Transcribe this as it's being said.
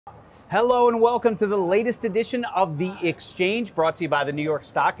Hello and welcome to the latest edition of The Exchange, brought to you by the New York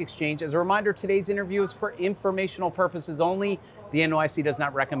Stock Exchange. As a reminder, today's interview is for informational purposes only. The NYSE does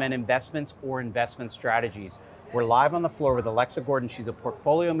not recommend investments or investment strategies. We're live on the floor with Alexa Gordon. She's a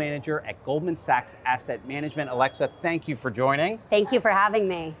portfolio manager at Goldman Sachs Asset Management. Alexa, thank you for joining. Thank you for having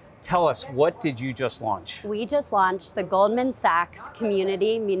me. Tell us, what did you just launch? We just launched the Goldman Sachs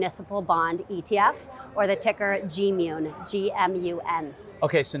Community Municipal Bond ETF, or the ticker GMUN, G-M-U-N.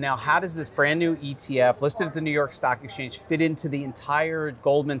 Okay, so now how does this brand new ETF listed at the New York Stock Exchange fit into the entire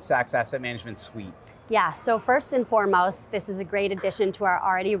Goldman Sachs Asset Management suite? Yeah, so first and foremost, this is a great addition to our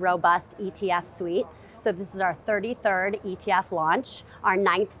already robust ETF suite. So this is our 33rd ETF launch, our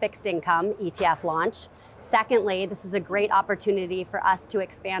 9th fixed income ETF launch. Secondly, this is a great opportunity for us to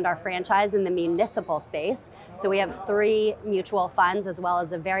expand our franchise in the municipal space. So we have 3 mutual funds as well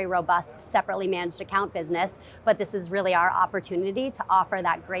as a very robust separately managed account business, but this is really our opportunity to offer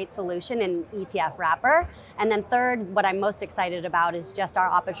that great solution in ETF wrapper. And then third, what I'm most excited about is just our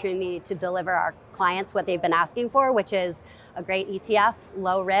opportunity to deliver our clients what they've been asking for, which is a great ETF,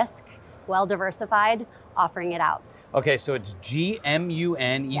 low risk, well diversified, offering it out. Okay, so it's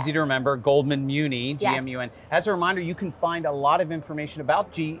GMUN, easy Yes. to remember, Goldman Muni, GMUN. Yes. As a reminder, you can find a lot of information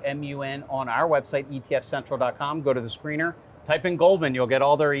about GMUN on our website, etfcentral.com. Go to the screener, type in Goldman, you'll get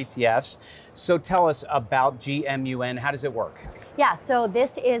all their ETFs. So tell us about GMUN, how does it work? Yeah, so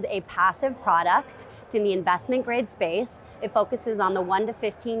this is a passive product. It's in the investment grade space. It focuses on the 1 to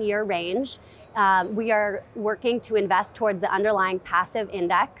 15 year range. We are working to invest towards the underlying passive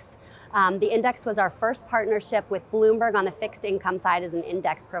index. The index was our first partnership with Bloomberg on the fixed income side as an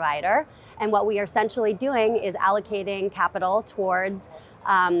index provider. And what we are essentially doing is allocating capital towards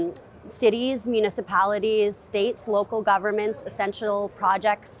cities, municipalities, states, local governments, essential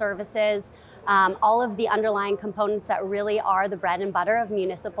projects, services, all of the underlying components that really are the bread and butter of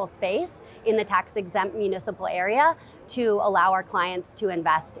municipal space in the tax-exempt municipal area to allow our clients to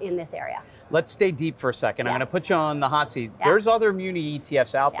invest in this area. Let's stay deep for a second. Yes. I'm going to put you on the hot seat. Yeah. There's other muni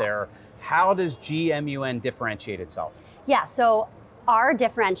ETFs out Yeah. there. How does GMUN differentiate itself? Yeah, so our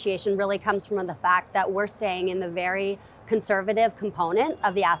differentiation really comes from the fact that we're staying in the very conservative component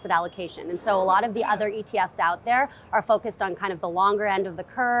of the asset allocation. And so a lot of the other ETFs out there are focused on kind of the longer end of the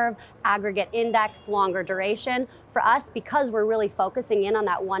curve, aggregate index, longer duration. For us, because we're really focusing in on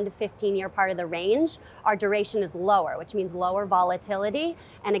that 1 to 15 year part of the range, our duration is lower, which means lower volatility.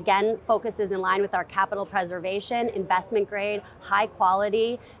 And again, focuses in line with our capital preservation, investment grade, high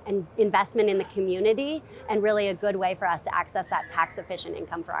quality, and investment in the community, and really a good way for us to access that tax efficient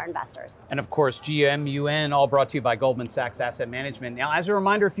income for our investors. And of course, GMUN, all brought to you by Goldman Sachs Asset Management. Now, as a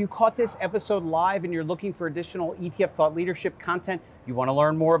reminder, if you caught this episode live and you're looking for additional ETF thought leadership content, you want to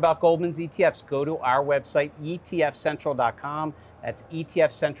learn more about Goldman's ETFs, go to our website, etfcentral.com. That's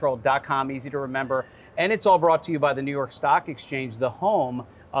etfcentral.com, easy to remember. And it's all brought to you by the New York Stock Exchange, the home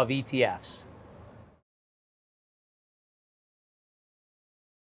of ETFs.